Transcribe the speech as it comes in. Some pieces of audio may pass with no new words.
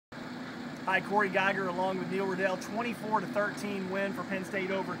Hi, Corey Geiger along with Neil Rudel. 24-13 win for Penn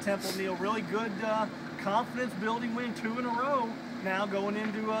State over Temple. Neil, really good confidence-building win, 2 in a row now going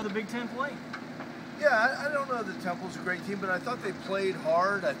into the Big Ten play. Yeah, I don't know that Temple's a great team, but I thought they played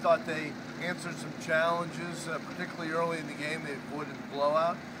hard. I thought they answered some challenges, particularly early in the game. They avoided the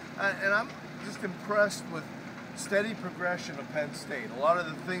blowout. And I'm just impressed with steady progression of Penn State. A lot of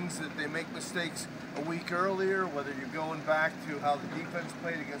the things that they make mistakes a week earlier, whether you're going back to how the defense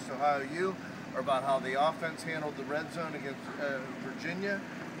played against Ohio U, or about how the offense handled the red zone against Virginia,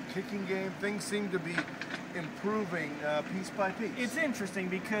 the kicking game, things seem to be improving piece by piece. It's interesting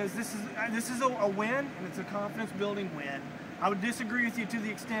because this is a win, and it's a confidence-building win. I would disagree with you to the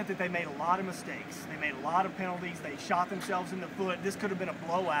extent that they made a lot of mistakes. They made a lot of penalties. They shot themselves in the foot. This could have been a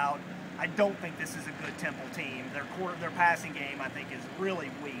blowout. I don't think this is a good Temple team. Their passing game, I think, is really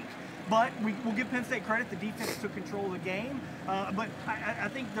weak. But we'll give Penn State credit. The defense took control of the game. But I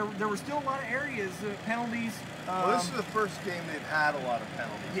think there were still a lot of areas, penalties. Well, this is the first game they've had a lot of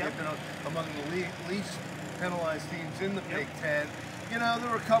penalties. Yep. They've been among the least penalized teams in the Big Ten. You know, there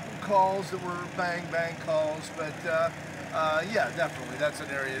were a couple calls that were bang calls, but yeah, definitely, that's an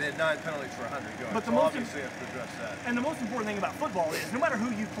area. They had 9 penalties for 100 yards. But obviously have to address that. And the most important thing about football is, no matter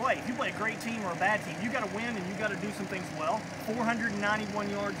who you play, if you play a great team or a bad team, you got to win and you got to do some things well. 491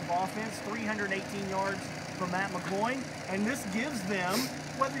 yards of offense, 318 yards from Matt McGloin, and this gives them,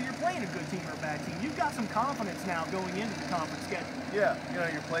 whether you're playing a good team or a bad team, you've got some confidence now going into the conference schedule. Yeah, you know,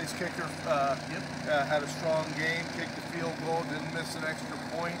 your place kicker had a strong game, kicked the field goal, didn't miss an extra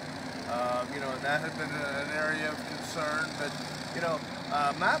point. You know, and that had been an area of concern. But, you know,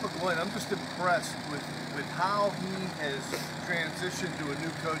 Matt McGloin, I'm just impressed with how he has transitioned to a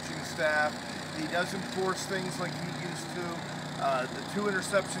new coaching staff. He doesn't force things like he used to. The 2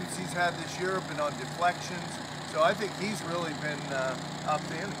 interceptions he's had this year have been on deflections. So I think he's really been up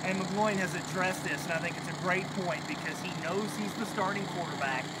in. And McGloin has addressed this, and I think it's a great point because he knows he's the starting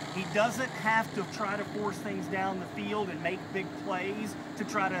quarterback. He doesn't have to try to force things down the field and make big plays to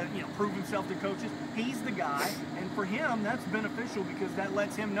try to, you know, prove himself to coaches. He's the guy, and for him, that's beneficial because that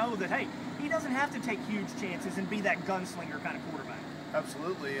lets him know that, hey, he doesn't have to take huge chances and be that gunslinger kind of quarterback.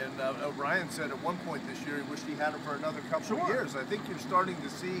 Absolutely, and O'Brien said at one point this year he wished he had him for another couple of years. I think you're starting to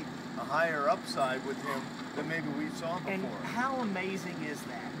see a higher upside with him than maybe we saw before. And how amazing is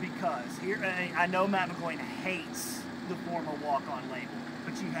that? Because here, I know Matt McGloin hates the former walk-on label,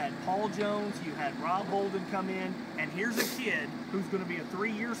 but you had Paul Jones, you had Rob Bolden come in, and here's a kid who's going to be a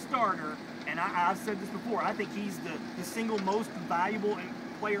 3-year starter, and I've said this before, I think he's the single most valuable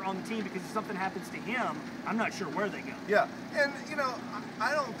player on the team because if something happens to him, I'm not sure where they go. Yeah, and you know,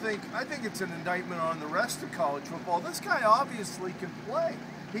 I think it's an indictment on the rest of college football. This guy obviously can play.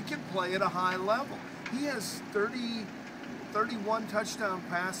 He can play at a high level. He has 31 touchdown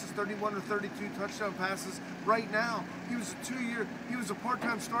passes, 31 or 32 touchdown passes right now. He was a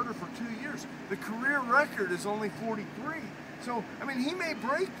part-time starter for 2 years. The career record is only 43. So, I mean, he may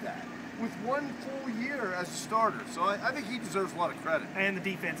break that with 1 full year as a starter. So I think he deserves a lot of credit. And the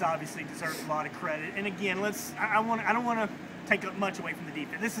defense obviously deserves a lot of credit. And again, I don't want to take much away from the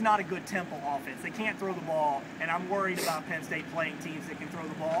defense. This is not a good Temple offense. They can't throw the ball, and I'm worried about Penn State playing teams that can throw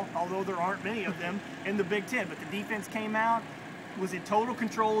the ball, although there aren't many of them in the Big Ten. But the defense came out, was in total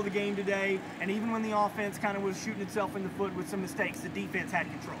control of the game today, and even when the offense kind of was shooting itself in the foot with some mistakes, the defense had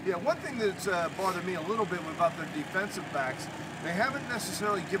control. Yeah, one thing that's bothered me a little bit about their defensive backs, they haven't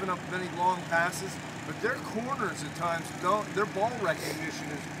necessarily given up many long passes, but their corners at times their ball recognition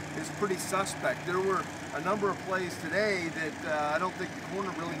is pretty suspect. There were a number of plays today that I don't think the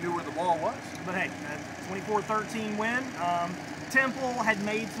corner really knew where the ball was. But hey, 24-13 win. Temple had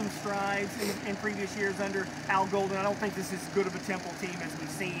made some strides in previous years under Al Golden. I don't think this is as good of a Temple team as we've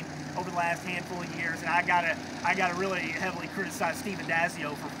seen over the last handful of years. And I gotta really heavily criticize Steve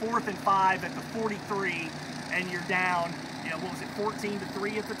Adazio for 4th and 5 at the 43, and you're down, you know, what was it,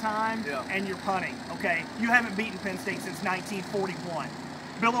 14-3 at the time, and you're punting. Okay, you haven't beaten Penn State since 1941.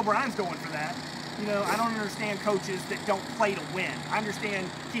 Bill O'Brien's going for that. You know, I don't understand coaches that don't play to win. I understand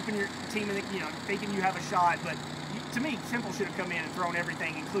keeping your team in the, you know, thinking you have a shot, but to me, Temple should have come in and thrown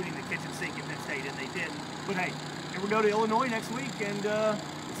everything, including the kitchen sink at Penn State, and they didn't. But hey, we'll go to Illinois next week, and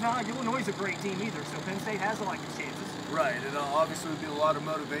it's not like Illinois is a great team either, so Penn State has like its chances. Right, and obviously there would be a lot of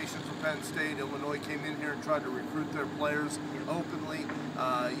motivation for Penn State. Illinois came in here and tried to recruit their players openly.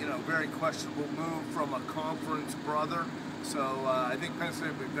 You know, very questionable move from a conference brother. So I think Penn State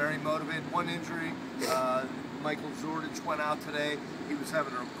will be very motivated. One injury, Michael Zordich went out today. He was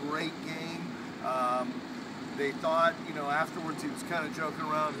having a great game. They thought, you know, afterwards he was kind of joking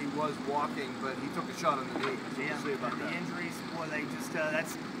around. He was walking, but he took a shot on the knee. So yeah, we'll see about the that. injuries, boy, they just that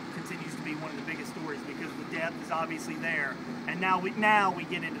continues to be be one of the biggest stories because the depth is obviously there. And now we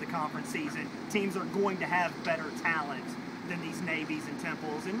get into the conference season. Teams are going to have better talent than these Navies and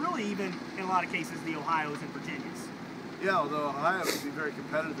Temples, and really even in a lot of cases the Ohio's and Virginias. Yeah, although Ohio would be very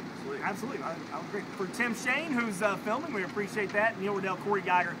competitive in this league. Absolutely, I would agree. For Tim Shane, who's filming, we appreciate that. Neil Rudel, Corey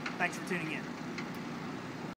Geiger, thanks for tuning in.